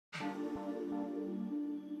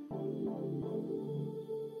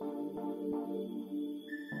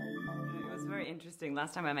interesting.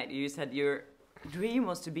 Last time I met you, you said your dream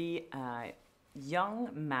was to be a young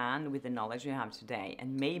man with the knowledge you have today,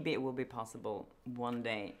 and maybe it will be possible one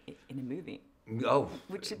day in a movie. Oh,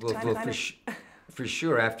 Which it well, kind of for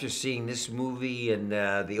sure. After seeing this movie and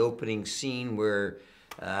the opening scene where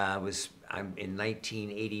I'm in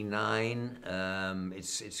 1989,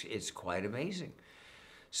 it's quite amazing.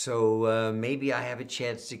 So maybe I have a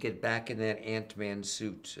chance to get back in that Ant-Man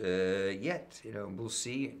suit yet. You know, we'll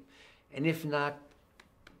see. And if not,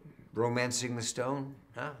 Romancing the Stone,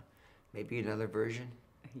 huh? Maybe another version.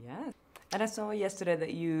 Yes. And I saw yesterday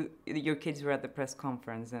that your kids were at the press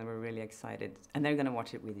conference and were really excited, and they're going to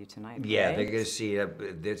watch it with you tonight. Yeah, right? they're going to see it.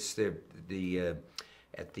 It's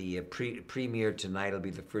at the premiere tonight. It'll be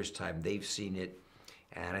the first time they've seen it,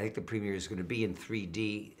 and I think the premiere is going to be in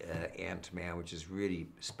 3D Ant-Man, which is really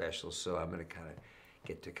special. So I'm going to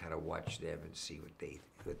get to watch them and see what they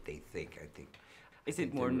think. I think. Is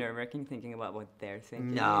it more nerve-wracking thinking about what they're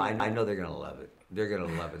thinking? No, I know they're going to love it. They're going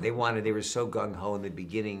to love it. They were so gung-ho in the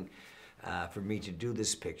beginning for me to do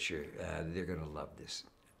this picture. They're going to love this.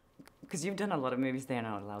 Because you've done a lot of movies they're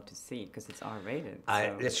not allowed to see because it's R-rated.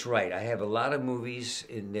 So. That's right. I have a lot of movies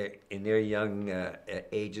in their young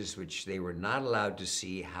ages which they were not allowed to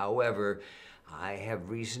see. However, I have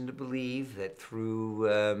reason to believe that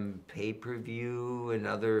through pay-per-view and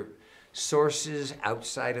other sources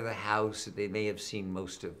outside of the house that they may have seen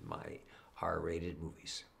most of my R-rated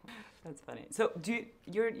movies. That's funny. So,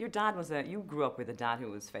 your dad you grew up with a dad who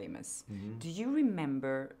was famous. Mm-hmm. Do you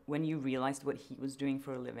remember when you realized what he was doing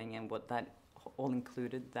for a living and what that all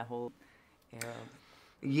included, the whole era?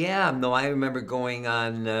 Yeah, no, I remember going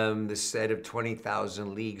on the set of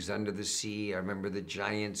 20,000 Leagues Under the Sea. I remember the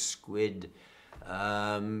giant squid.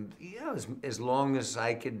 As long as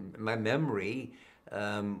I could, my memory.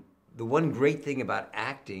 The one great thing about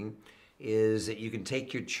acting is that you can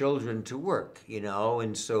take your children to work, you know,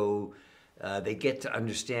 and so they get to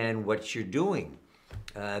understand what you're doing.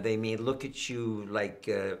 They may look at you like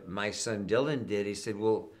my son Dylan did. He said,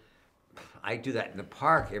 well, I do that in the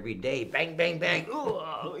park every day, bang, bang, bang,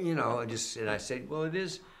 ooh, you know, and I said, well,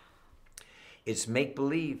 it's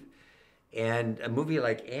make-believe. And a movie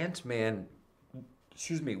like Ant-Man,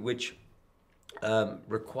 which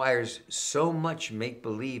requires so much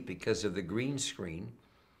make-believe because of the green screen.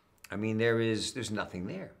 I mean, there's nothing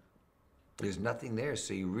there. There's nothing there,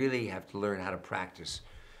 so you really have to learn how to practice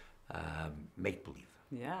make-believe.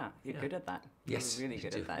 Yeah, you're good at that. Yes, you're really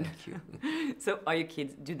good at that. Thank you. So, are your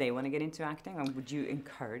kids? Do they want to get into acting, or would you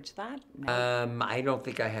encourage that? No? I don't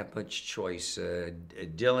think I have much choice.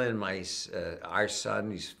 Dylan, our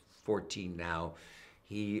son, he's 14 now.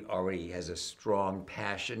 He already has a strong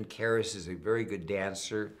passion. Karis is a very good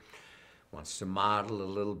dancer, wants to model a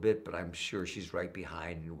little bit, but I'm sure she's right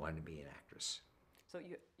behind and wanting to be an actress. So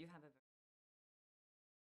you have a